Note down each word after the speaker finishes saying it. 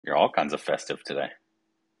You're all kinds of festive today.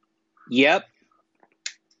 Yep.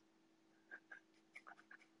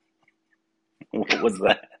 What was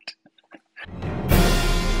that?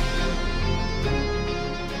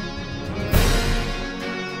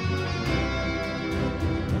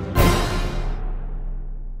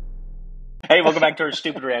 Hey, welcome back to our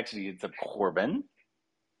stupid reactions of Corbin.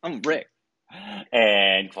 I'm Rick.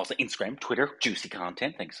 And you can follow us on Instagram, Twitter, juicy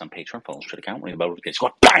content. Thanks on Patreon. Follow us to the account. Ring the bell notification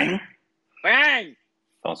squad. Bang! Bang!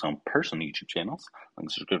 Follow us on personal YouTube channels. Link in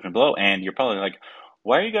the description below. And you're probably like,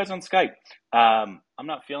 why are you guys on Skype? I'm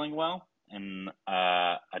not feeling well, and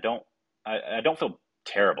I don't feel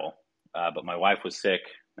terrible. But my wife was sick.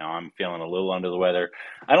 Now I'm feeling a little under the weather.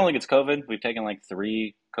 I don't think it's COVID. We've taken like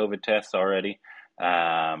 3 COVID tests already,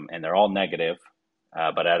 and they're all negative.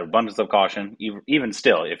 But out of abundance of caution, even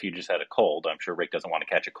still, if you just had a cold, I'm sure Rick doesn't want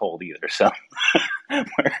to catch a cold either. So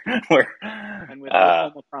we're And with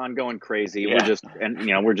Omicron going crazy, yeah.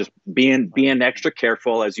 we're just being extra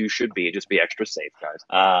careful as you should be. Just be extra safe, guys.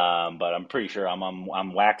 But I'm pretty sure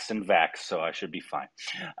I'm waxed and vaxxed, so I should be fine.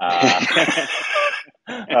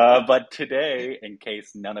 But today, in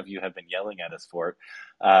case none of you have been yelling at us for it,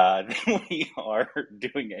 we are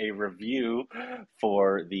doing a review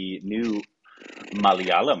for the new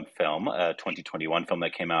Malayalam film, 2021 film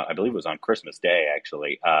that came out, I believe it was on Christmas Day,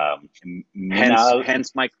 actually.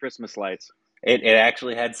 Hence my Christmas lights. It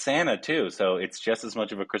actually had Santa, too, so it's just as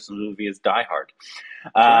much of a Christmas movie as Die Hard.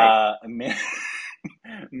 That's right.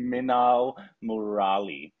 Minnal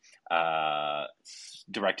Murali,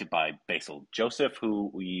 directed by Basil Joseph,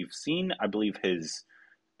 who we've seen, I believe, his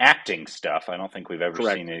acting stuff. I don't think we've ever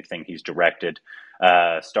Correct. seen anything he's directed.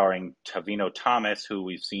 Starring Tovino Thomas, who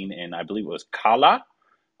we've seen in, I believe it was Kala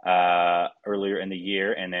earlier in the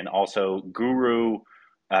year, and then also Guru.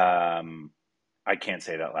 I can't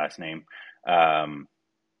say that last name.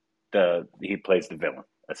 He plays the villain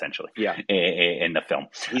essentially. Yeah. In the film.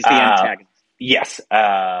 He's the antagonist. Yes,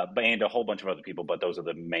 and a whole bunch of other people, but those are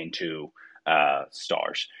the main 2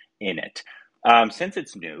 stars in it. Since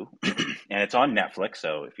it's new and it's on Netflix,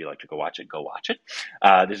 so if you like to go watch it, go watch it.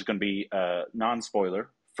 This is going to be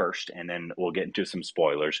non-spoiler first, and then we'll get into some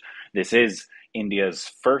spoilers. This is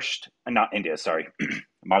Malayalam's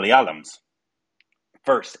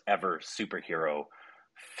first ever superhero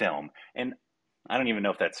film. And I don't even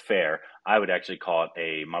know if that's fair. I would actually call it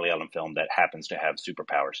a Malayalam film that happens to have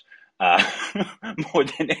superpowers more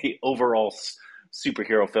than a overall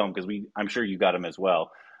superhero film, because I'm sure you got them as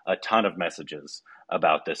well. A ton of messages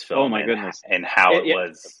about this film. Oh my goodness! And how it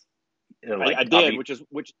was. Like, I did,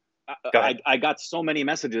 I got so many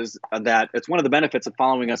messages that it's one of the benefits of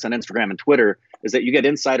following us on Instagram and Twitter is that you get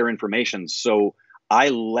insider information. So I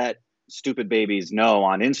let stupid babies know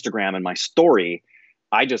on Instagram in my story.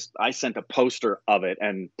 I sent a poster of it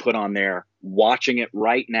and put on there, watching it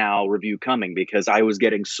right now, review coming, because I was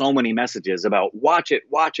getting so many messages about watch it.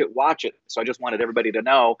 So I just wanted everybody to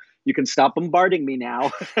know you can stop bombarding me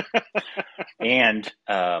now. And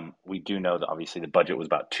we do know that obviously the budget was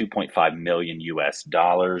about 2.5 million US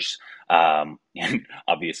dollars. And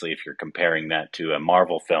obviously, if you're comparing that to a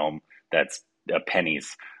Marvel film, that's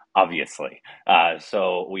pennies, obviously.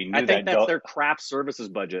 So we knew I think that's their craft services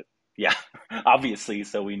budget. Yeah, obviously.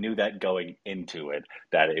 So we knew that going into it,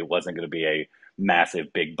 that it wasn't going to be a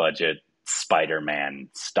massive, big budget Spider-Man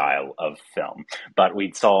style of film. But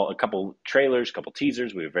we saw a couple trailers, a couple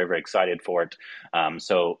teasers. We were very, very excited for it.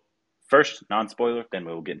 So first, non-spoiler, then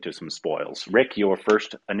we'll get into some spoils. Rick, your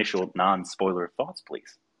first initial non-spoiler thoughts,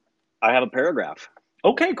 please. I have a paragraph.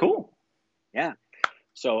 Okay, cool. Yeah.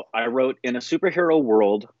 So I wrote, in a superhero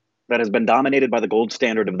world that has been dominated by the gold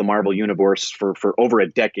standard of the Marvel Universe for over a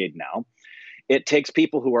decade now, it takes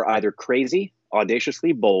people who are either crazy,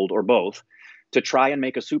 audaciously bold, or both to try and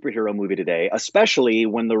make a superhero movie today, especially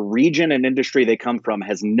when the region and industry they come from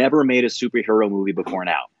has never made a superhero movie before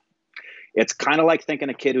now. It's kind of like thinking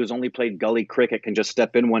a kid who's only played gully cricket can just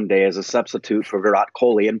step in one day as a substitute for Virat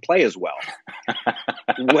Kohli and play as well.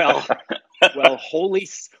 Well, holy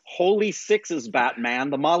sixes, Batman.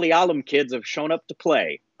 The Malayalam kids have shown up to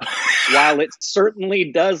play. While it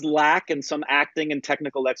certainly does lack in some acting and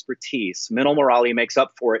technical expertise, Minnal Murali makes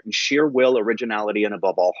up for it in sheer will, originality, and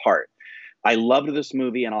above all, heart. I loved this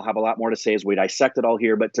movie, and I'll have a lot more to say as we dissect it all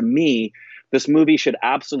here. But to me, this movie should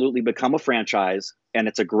absolutely become a franchise, and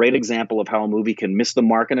it's a great example of how a movie can miss the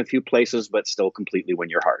mark in a few places, but still completely win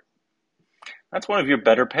your heart. That's one of your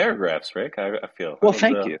better paragraphs, Rick. I feel Well,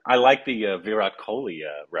 thank you. I like the Virat Kohli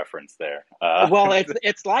reference there. Well,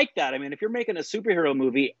 it's like that. I mean, if you're making a superhero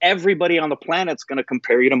movie, everybody on the planet's going to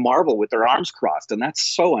compare you to Marvel with their arms crossed, and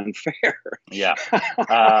that's so unfair. Yeah,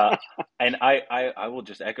 and I will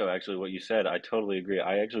just echo actually what you said. I totally agree.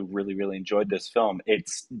 I actually really enjoyed this film. It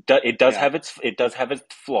does Yeah, have its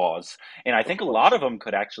flaws, and I of think a lot course. of them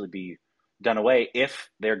could actually be done away if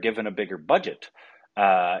they're given a bigger budget. In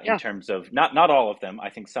Yeah, terms of not all of them, I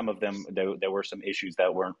think some of them there were some issues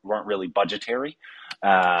that weren't really budgetary,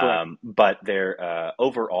 correct. but they're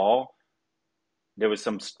overall there was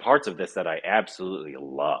some parts of this that I absolutely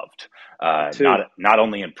loved. Me too. Not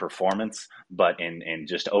only in performance, but in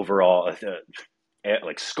just overall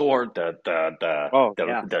like score, Oh,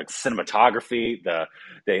 yeah. the cinematography,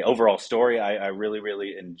 the overall story. I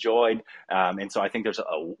really enjoyed, and so I think there's a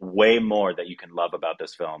way more that you can love about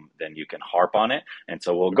this film than you can harp on it. And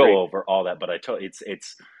so we'll go Agreed. over all that. But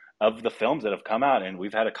it's of the films that have come out, and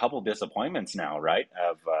we've had a couple disappointments now, right?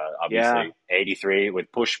 Of Yeah, obviously '83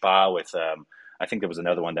 with Pushpa, with I think there was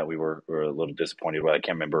another one that were a little disappointed with. I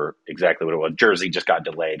can't remember exactly what it was. Jersey just got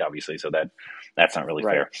delayed, obviously, so that's not really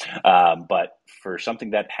right. fair. But for something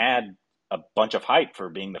that had a bunch of hype for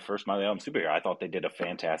being the first Malayalam superhero, I thought they did a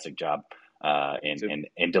fantastic job Me too.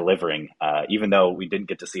 in delivering. Even though we didn't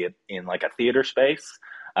get to see it in like a theater space,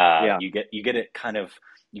 Yeah, you get it kind of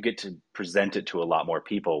you get to present it to a lot more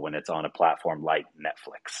people when it's on a platform like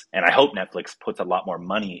Netflix. And I hope Netflix puts a lot more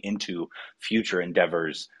money into future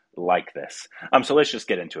endeavors like this. So let's just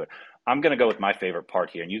get into it. I'm gonna go with my favorite part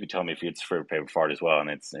here, and you can tell me if it's your favorite part as well. And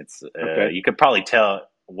it's okay. you could probably tell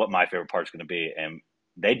what my favorite part is going to be. And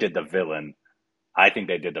they did the villain. I think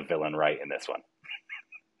they did the villain right in this one.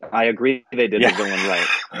 I agree they did the Yeah, villain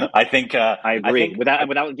right. I think I I agree. think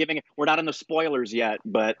Without giving, we're not in the spoilers yet,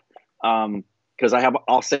 but because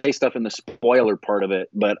I'll say stuff in the spoiler part of it,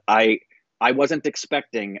 but I wasn't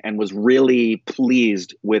expecting and was really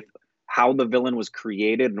pleased with how the villain was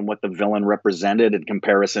created and what the villain represented in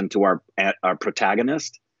comparison to our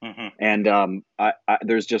protagonist. mhm. And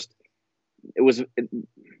there's just it was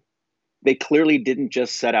they clearly didn't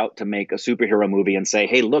just set out to make a superhero movie and say,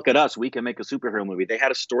 "Hey, look at us, we can make a superhero movie." They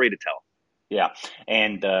had a story to tell. Yeah,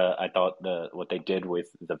 and I thought what they did with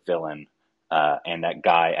the villain and that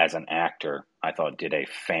guy as an actor, I thought did a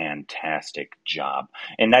fantastic job.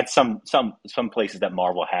 And that's some places that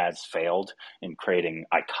Marvel has failed in creating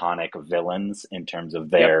iconic villains in terms of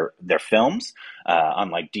Yep. their films,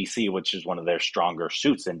 unlike DC, which is one of their stronger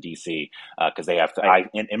suits in DC, because they have, I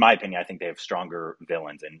in my opinion, I think they have stronger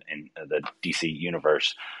villains in the DC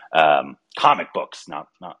universe, comic books, not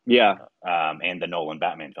Yeah. and the Nolan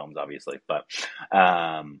Batman films, obviously. But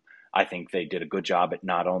I think they did a good job at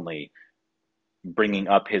not only bringing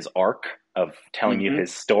up his arc of telling you Hmm.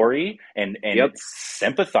 his story and Yep.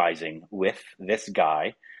 sympathizing with this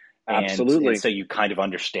guy, and Absolutely. so you kind of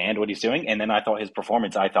understand what he's doing. And then I thought his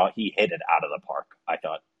performance, I thought he hit it out of the park. I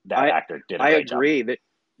thought that I actor did a I great job. agree that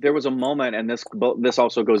there was a moment, and this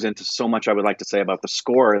also goes into so much I would like to say about the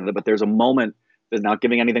score. But there's a moment. That's not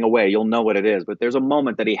giving anything away. You'll know what it is. But there's a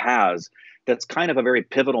moment that he has that's kind of a very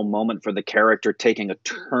pivotal moment for the character taking a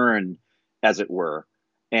turn, as it were.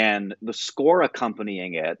 And the score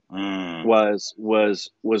accompanying it Mm. was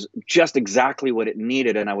just exactly what it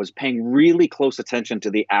needed. And I was paying really close attention to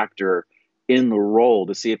the actor in the role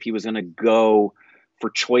to see if he was going to go for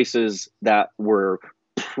choices that were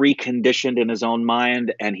preconditioned in his own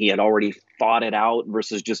mind and he had already thought it out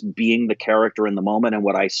versus just being the character in the moment. And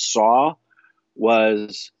what I saw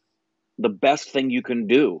was the best thing you can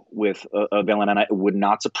do with a villain. And it would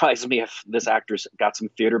not surprise me if this actor's got some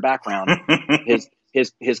theater background.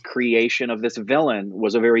 His creation of this villain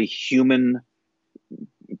was a very human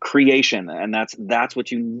creation, and that's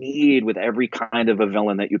what you need with every kind of a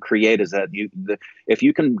villain that you create. Is that if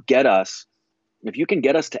you can get us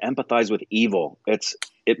to empathize with evil,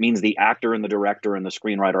 it means the actor and the director and the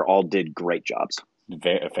screenwriter all did great jobs.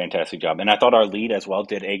 A fantastic job, and I thought our lead as well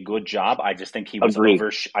did a good job. I just think he was Agree.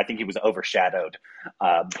 I think he was overshadowed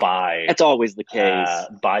by It's always the case.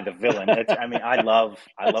 by the villain. I mean, I That's love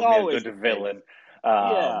me a always good the case. villain.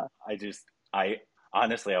 Yeah. I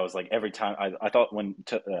honestly, I was like every time I thought when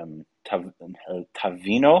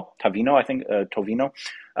Tavino, I think Tovino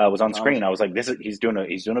was on Oh, screen, I was like, he's doing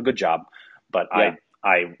a good job, but yeah.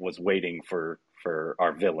 I was waiting for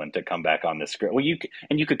our villain to come back on the screen. Well, you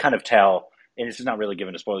could kind of tell, and this is not really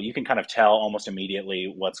given a spoiler, you can kind of tell almost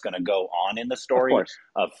immediately what's going to go on in the Of story course.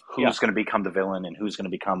 of Yeah. who's going to become the villain and who's going to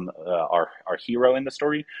become our hero in the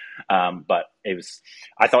story. But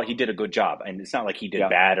I thought he did a good job, and it's not like he did Yeah.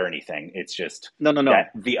 bad or anything. It's just No. No.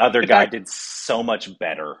 that No. the other In guy fact, did so much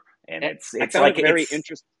better, and And it's I it's found like it very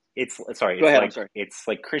interesting. it's sorry, Go ahead. I'm sorry. it's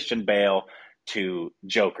like Christian Bale to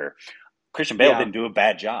Joker. Christian Bale Yeah, didn't do a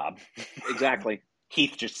bad job. exactly.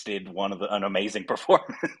 Heath just did an amazing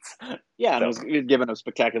performance. Yeah, and So was given a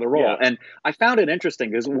spectacular role. yeah, And I found it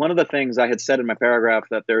interesting because one of the things I had said in my paragraph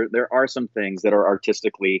that there are some things that are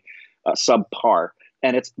artistically subpar,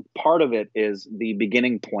 and it's part of it is the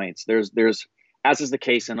beginning points. There's as is the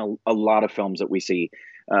case in a lot of films that we see.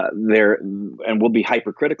 There and we'll be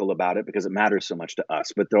hypercritical about it because it matters so much to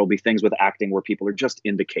us. But there'll be things with acting where people are just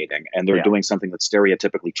indicating and they're yeah. doing something that's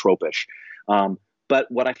stereotypically tropish. But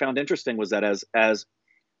what I found interesting was that as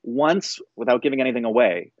once, without giving anything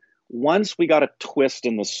away, once we got a twist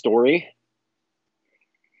in the story,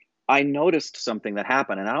 I noticed something that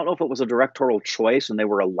happened, and I don't know if it was a directorial choice and they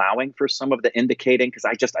were allowing for some of the indicating, because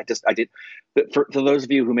I did. But for those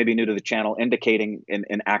of you who may be new to the channel, indicating in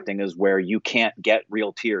acting is where you can't get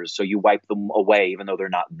real tears, so you wipe them away even though they're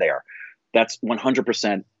not there. That's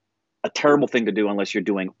 100% a terrible thing to do unless you're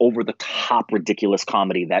doing over the top ridiculous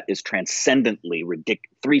comedy that is transcendently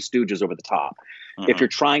ridiculous, Three Stooges over the top. If you're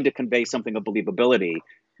trying to convey something of believability,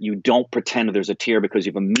 you don't pretend there's a tear because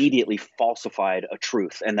you've immediately falsified a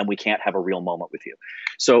truth, and then we can't have a real moment with you.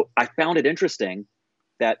 So I found it interesting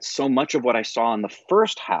that so much of what I saw in the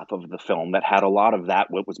first half of the film that had a lot of that,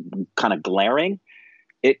 what was kind of glaring,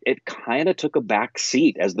 it kind of took a back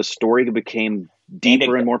seat as the story became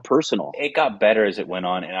deeper and more personal. It got better as it went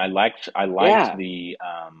on, and I liked Yeah,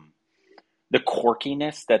 the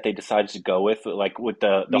quirkiness that they decided to go with, like with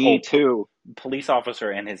the me whole too. police officer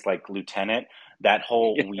and his like lieutenant, that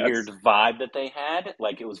whole weird Yes, vibe that they had,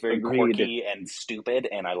 like it was very agreed. quirky and stupid,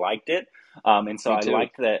 and I liked it. And so Me I too.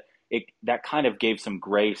 liked that that kind of gave some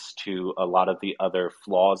grace to a lot of the other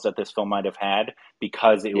flaws that this film might have had,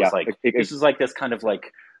 because it was Yeah, like this is like this kind of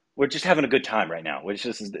like we're just having a good time right now. We're not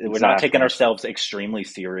taking exactly. ourselves extremely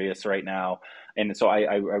serious right now, and so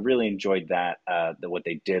I really enjoyed that what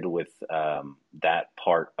they did with that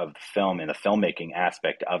part of the film and the filmmaking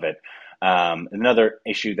aspect of it. Another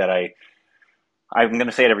issue that I'm going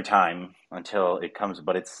to say it every time until it comes,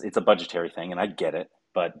 but it's a budgetary thing, and I get it.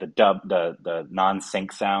 But the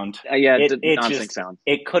non-sync sound, Yeah, it non-sync just sound.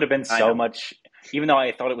 it could have been I so know, much. Even though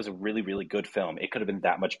I thought it was a really really good film, it could have been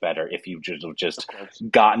that much better if you of just course,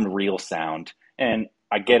 gotten real sound. And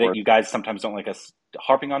I of get it. course. You guys sometimes don't like us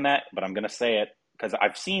harping on that, but I'm going to say it because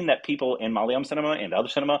I've seen that people in Malayalam cinema and other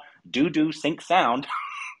cinema do sync sound.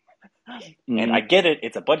 And I Hmm. get it.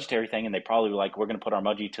 It's a budgetary thing, and they probably were like, we're going to put our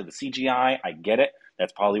money to the CGI. I get it.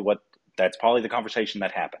 That's probably the conversation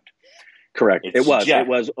that happened. Correct. It It's was. It just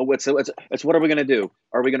was. It's what are we going to do?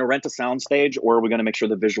 Are we going to rent a soundstage, or are we going to make sure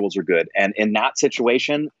the visuals are good? And in that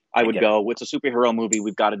situation, I I would get it. go, "It's a superhero movie.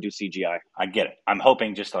 We've got to do CGI." I get it. I'm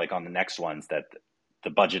hoping just like on the next ones that the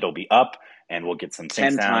budget will be up and we'll get some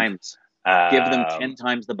sync 10 sound. times. Give them 10 Um,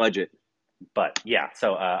 times the budget. but yeah,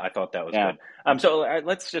 so I thought that was Yeah. good. So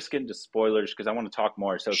let's just get into spoilers because I want to talk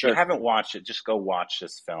more. So if you Sure. haven't watched it, just go watch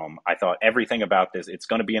this film. I thought everything about this. It's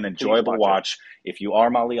going to be an Please enjoyable watch it. watch. If you are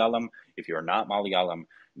Malayalam, if you're not Malayalam,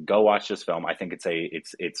 go watch this film. I think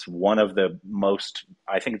it's one of the most.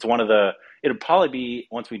 I think it's one of the. It'll probably be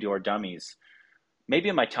once we do our dummies. Maybe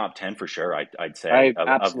in my top 10 for sure. I'd say I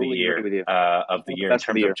absolutely agree with you. of the One of the year in best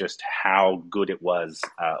of the terms of year. just how good it was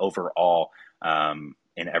overall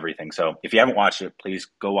in everything. So if you haven't watched it, please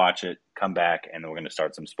go watch it. Come back, and then we're going to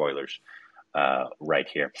start some spoilers right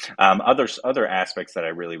here. Other aspects that I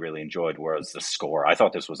really really enjoyed was the score. I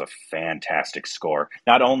thought this was a fantastic score,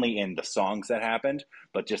 not only in the songs that happened,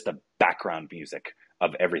 but just the background music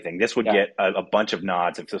of everything. This would Yeah. get a bunch of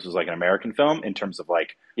nods if this was like an American film in terms of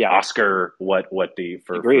like Yeah. Oscar what the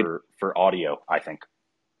Agreed. for audio. I think.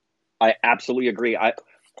 I absolutely agree.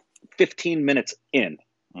 15 minutes in,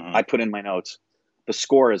 Mm-hmm. I put in my notes. The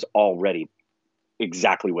score is already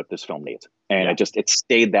exactly what this film needs, and Yeah. it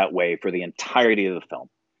stayed that way for the entirety of the film.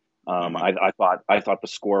 Mm-hmm. I thought the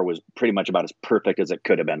score was pretty much about as perfect as it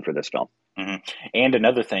could have been for this film. Mm-hmm. And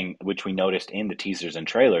another thing which we noticed in the teasers and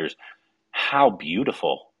trailers, how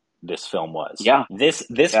beautiful this film was. Yeah, This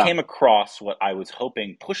yeah, came across what I was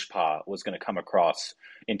hoping Pushpa was going to come across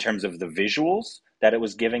in terms of the visuals that it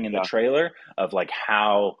was giving in the yeah. trailer of like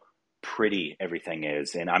how pretty everything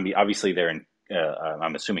is. And obviously they're in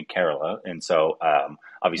I'm assuming Kerala, and so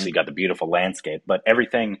obviously you Mhm. got the beautiful landscape, but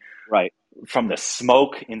everything Right. from the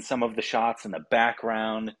smoke in some of the shots in the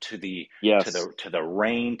background to Yes. the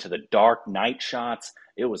rain to the dark night shots,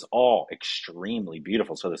 it was all extremely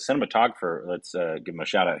beautiful. So the cinematographer, let's give him a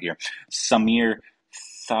shout out here, Samir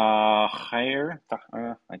Thahir.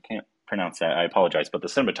 I can't pronounce that. I apologize, but the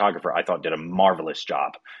cinematographer I thought did a marvelous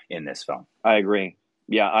job in this film. I agree.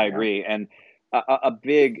 Yeah, I Yeah. agree. And a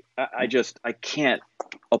big. I can't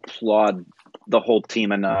applaud the whole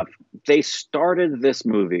team enough. They started this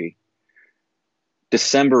movie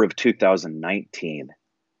December of 2019.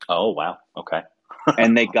 Oh, wow. Okay.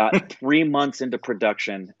 And they got 3 months into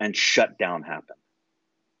production and shutdown happened.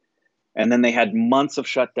 And then they had months of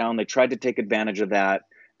shutdown. They tried to take advantage of that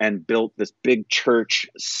and built this big church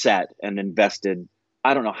set and invested,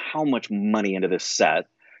 I don't know how much money into this set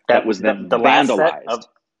that was then the last set vandalized. of,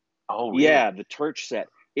 oh, really? Yeah, the church set.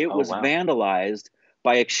 It Oh, was wow. vandalized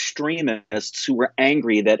by extremists who were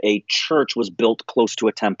angry that a church was built close to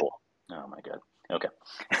a temple. Oh, my God. Okay.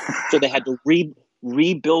 So they had to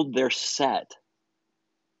rebuild their set.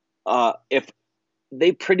 If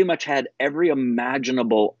they pretty much had every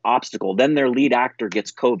imaginable obstacle, then their lead actor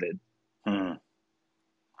gets COVID. Hmm.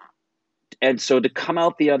 And so to come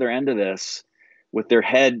out the other end of this with their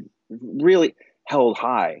head really held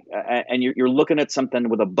high, and you're looking at something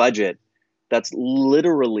with a budget that's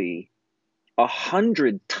literally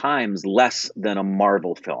 100 times less than a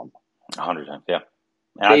Marvel film. 100 times, yeah.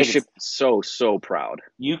 And I They think should it's be so proud.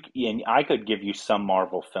 and I could give you some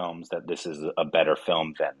Marvel films that this is a better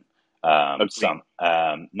film than Agreed. some.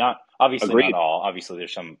 Not obviously not Agreed. all. Obviously,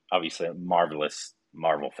 there's some obviously marvelous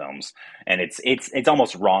Marvel films, and it's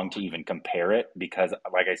almost wrong to even compare it because,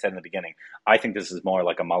 like I said in the beginning, I think this is more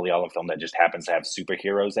like a Malayalam film that just happens to have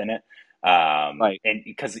superheroes in it. Right. And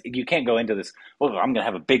because you can't go into this, well, I'm going to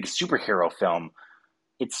have a big superhero film.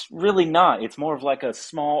 It's really not. It's more of like a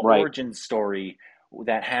small Right. origin story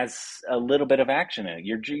that has a little bit of action in it.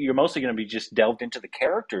 You're mostly going to be just delved into the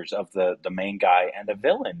characters of the main guy and the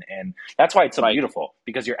villain, and that's why it's so Right. beautiful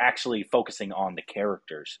because you're actually focusing on the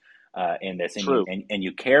characters in this, and True.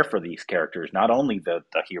 you care for these characters, not only the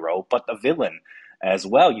hero but the villain as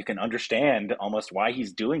well. You can understand almost why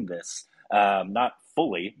he's doing this, not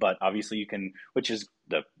fully, but obviously you can, which is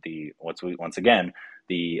once again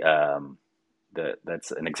the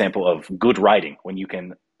that's an example of good writing when you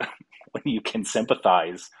can when you can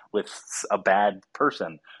sympathize with a bad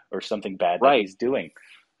person or something bad that Right. he's doing,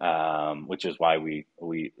 which is why we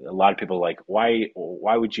a lot of people are like, why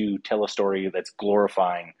would you tell a story that's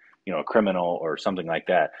glorifying a criminal or something like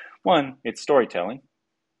that? One, it's storytelling,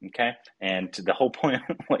 okay, and the whole point,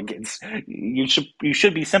 like, it's you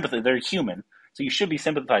should be sympathetic. They're human, so you should be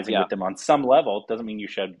sympathizing Yeah. with them on some level. It doesn't mean you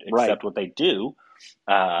should Right. accept what they do.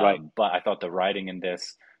 Right. But I thought the writing in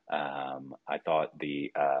this, I thought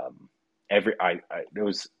the there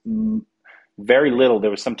was very little. There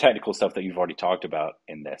was some technical stuff that you've already talked about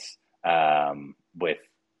in this, with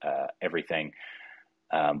everything.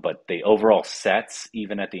 But the overall sets,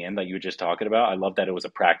 even at the end that you were just talking about, I love that it was a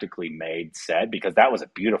practically made set because that was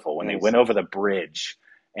beautiful when they Yes. went over the bridge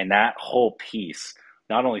and that whole piece,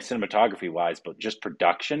 not only cinematography wise, but just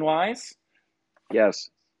production wise. Yes.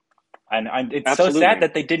 And it's so sad Absolutely.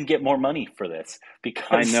 that they didn't get more money for this I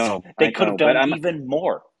because know. they I could have know. But done I'm even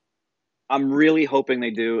more. I'm really hoping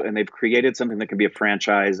they do, and they've created something that can be a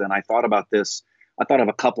franchise. And I thought about this. I thought of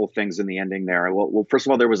a couple of things in the ending there. Well, first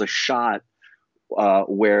of all, there was a shot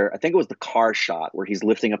where I think it was the car shot where he's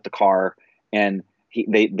lifting up the car, and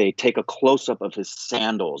they take a close up of his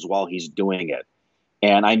sandals while he's doing it.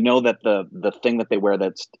 And I know that the thing that they wear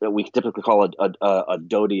that we typically call a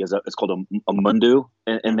dhoti it's called a mundu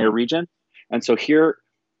in their Mm-hmm. region. And so here,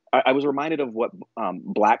 I was reminded of what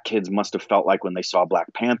black kids must have felt like when they saw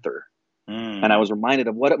Black Panther. And I Mm. was reminded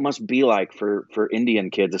of what it must be like for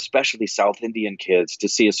Indian kids, especially South Indian kids, to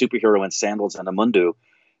see a superhero in sandals and a mundu.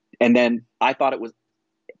 And then I thought it was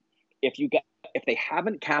if they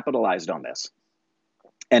haven't capitalized on this,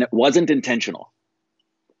 and it wasn't intentional,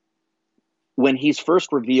 when he's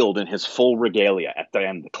first revealed in his full regalia at the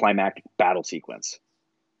end, the climactic battle sequence,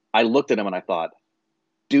 I looked at him and I thought,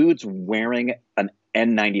 dude's wearing an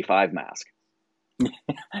N95 mask.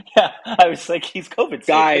 Yeah, I was like, he's COVID safe.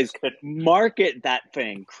 That's Guys, good. market that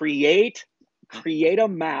thing. Create a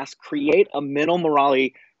mask. Create a Minnal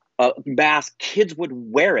Murali mask. Kids would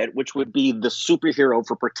wear it, which would be the superhero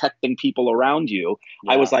for protecting people around you.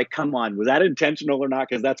 I Yeah, was like, come on, was that intentional or not?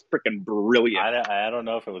 Because that's freaking brilliant. I don't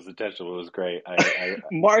know if it was intentional. It was great.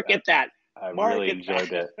 Market that. I really Market that.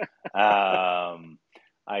 enjoyed it.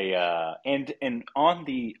 And on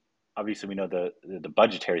the, obviously we know the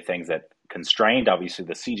budgetary things that constrained obviously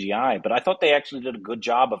the CGI, but I thought they actually did a good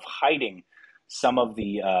job of hiding some of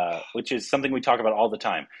the which is something we talk about all the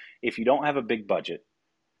time. If you don't have a big budget,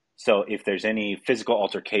 so if there's any physical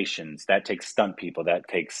altercations, that takes stunt people, that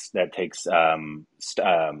takes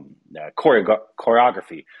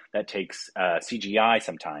choreography, that takes CGI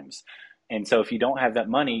sometimes, And so if you don't have that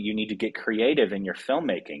money, you need to get creative in your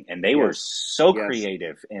filmmaking. And they were Yes. so Yes.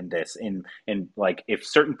 creative in this. In like, if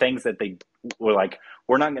certain things that they were like,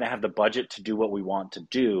 we're not going to have the budget to do what we want to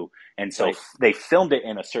do. And so Right. they filmed it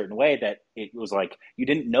in a certain way that it was like, you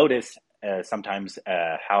didn't notice sometimes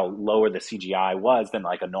how lower the CGI was than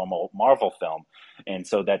like a normal Marvel film. And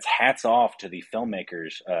so that's hats off to the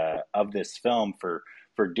filmmakers of this film for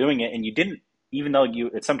doing it. And you didn't, even though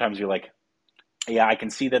sometimes you're like, yeah, I can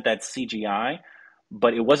see that that's CGI,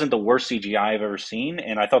 but it wasn't the worst CGI I've ever seen.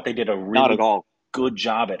 And I thought they did a Not at really all. good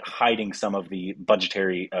job at hiding some of the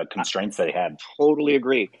budgetary constraints that they had. Totally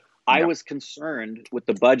agree. I Yeah. was concerned with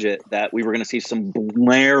the budget that we were going to see some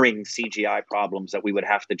blaring CGI problems that we would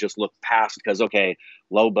have to just look past because, okay,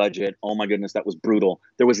 low budget. Oh my goodness, that was brutal.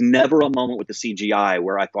 There was never a moment with the CGI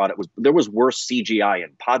where I thought there was worse CGI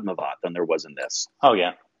in Padmavat than there was in this. Oh,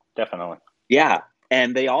 yeah, definitely. Yeah.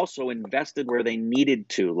 And they also invested where they needed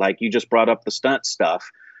to. Like you just brought up the stunt stuff.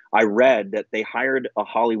 I read that they hired a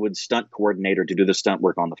Hollywood stunt coordinator to do the stunt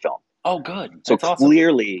work on the film. Oh, good. So That's awesome.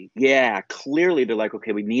 clearly they're like,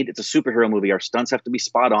 okay, it's a superhero movie. Our stunts have to be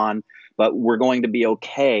spot on, but we're going to be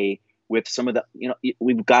okay with some of the,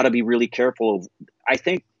 we've got to be really careful of, I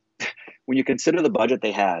think when you consider the budget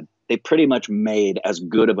they had, they pretty much made as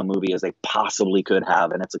good of a movie as they possibly could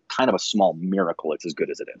have. And it's a kind of a small miracle. It's as good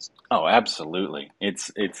as it is. Oh, absolutely.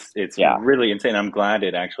 It's Yeah. really insane. I'm glad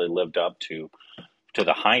it actually lived up to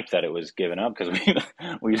the hype that it was given up, because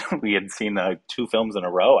we had seen 2 films in a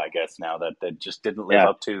row, I guess, now that just didn't live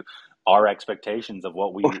up to our expectations of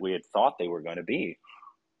what we had thought they were going to be.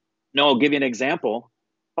 No, I'll give you an example.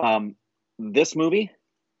 This movie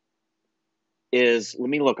is, let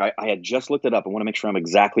me look. I had just looked it up. I want to make sure I'm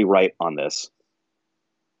exactly right on this.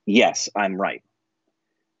 Yes, I'm right.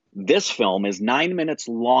 This film is 9 minutes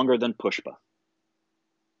longer than Pushpa.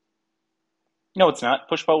 No, it's not.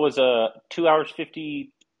 Pushpa was 2 hours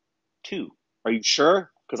 52. Are you sure?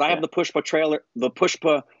 Because I have the Pushpa trailer.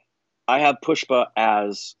 I have Pushpa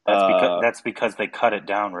as that's because they cut it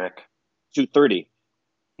down, Rick. 2:30.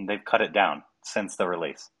 They've cut it down since the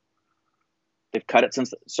release. They've cut it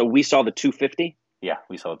since. So we saw the 2:50. Yeah,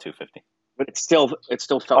 we saw the 2:50. But it still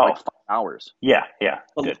felt like 5 hours. Yeah.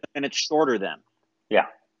 Good. And it's shorter then. Yeah.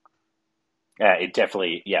 It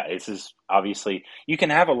definitely, this is obviously, you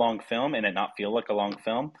can have a long film and it not feel like a long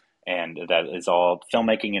film, and that is all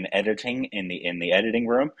filmmaking and editing in the editing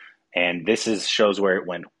room. And this shows where it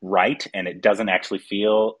went right, and it doesn't actually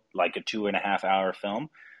feel like a 2.5 hour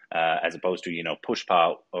film, as opposed to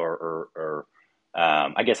Pushpa or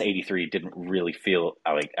I guess 83 didn't really feel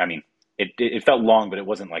like, I mean, it felt long, but it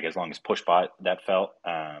wasn't like as long as Pushpa that felt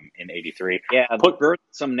in 83. Yeah, the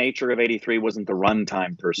burdensome nature of 83 wasn't the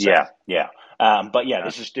runtime per se. Yeah. But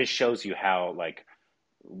this shows you how like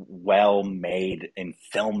well made in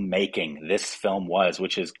filmmaking this film was,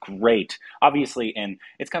 which is great, obviously, and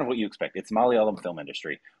it's kind of what you expect. It's Malayalam film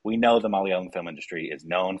industry. We know the Malayalam film industry is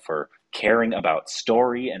known for caring about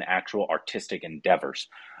story and actual artistic endeavors,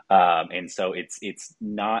 and so it's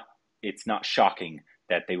not shocking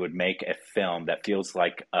that they would make a film that feels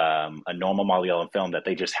like a normal Malayalam film that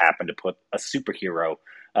they just happen to put a superhero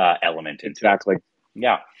element into. Exactly.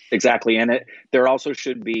 Yeah, exactly. And there also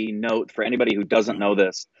should be note for anybody who doesn't know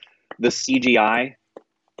this: the CGI,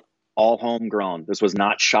 all homegrown. This was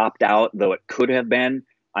not shopped out, though it could have been.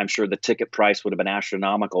 I'm sure the ticket price would have been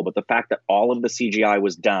astronomical. But the fact that all of the CGI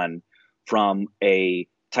was done from a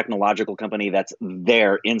technological company that's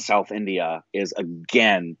there in South India is,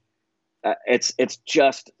 again, it's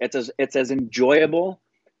as enjoyable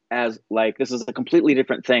as, like, this is a completely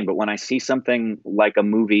different thing. But when I see something like a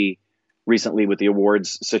movie recently with the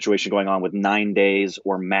awards situation going on with 9 Days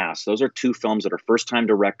or Mass, those are 2 films that are first-time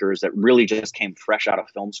directors that really just came fresh out of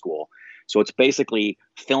film school. So it's basically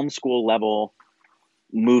film school level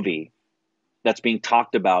movie that's being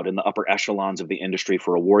talked about in the upper echelons of the industry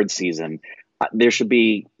for award season. There should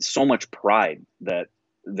be so much pride that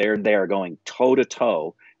they're there going toe to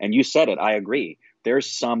toe. And you said it, I agree.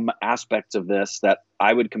 There's some aspects of this that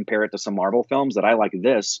I would compare it to some Marvel films that I like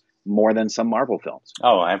this more than some Marvel films.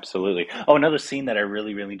 Oh, absolutely. Oh, another scene that I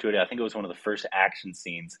really, really enjoyed. I think it was one of the first action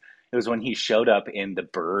scenes. It was when he showed up in the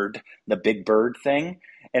big bird thing.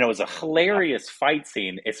 And it was a hilarious fight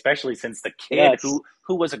scene, especially since the kid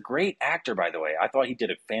who was a great actor, by the way. I thought he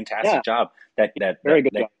did a fantastic job. That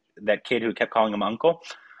kid who kept calling him uncle.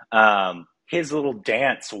 His little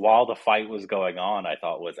dance while the fight was going on, I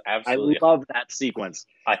thought was absolutely. I love that sequence.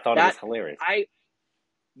 I thought it was hilarious.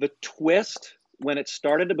 The twist when it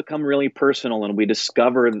started to become really personal, and we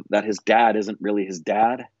discovered that his dad isn't really his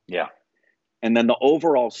dad. Yeah. And then the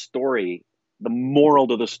overall story, the moral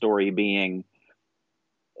to the story being,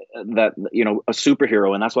 that, you know, a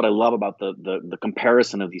superhero, and that's what I love about the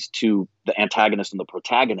comparison of these two, the antagonist and the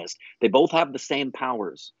protagonist. They both have the same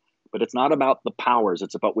powers, but it's not about the powers,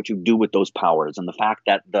 it's about what you do with those powers. And the fact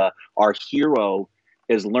that our hero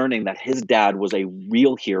is learning that his dad was a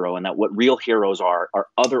real hero, and that what real heroes are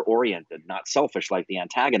other oriented, not selfish like the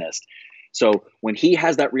antagonist. So when he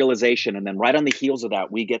has that realization, and then right on the heels of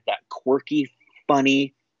that, we get that quirky,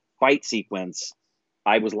 funny fight sequence,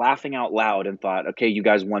 I was laughing out loud and thought, okay, you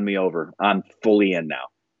guys won me over. I'm fully in now.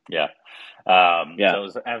 Yeah. Yeah. So it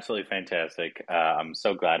was absolutely fantastic. I'm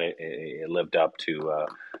so glad it lived up to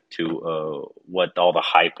what all the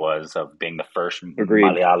hype was of being the first Agreed.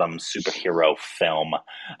 Malayalam superhero film.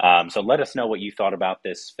 So let us know what you thought about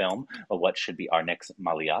this film, or what should be our next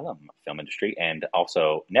Malayalam film industry, and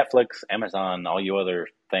also Netflix, Amazon, all you other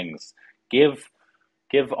things. Give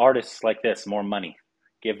artists like this more money.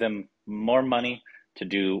 Give them more money to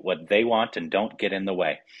do what they want, and don't get in the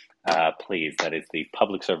way. Please, that is the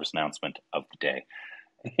public service announcement of the day.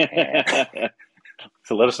 And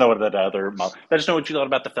so let us know what you thought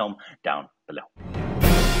about the film down below.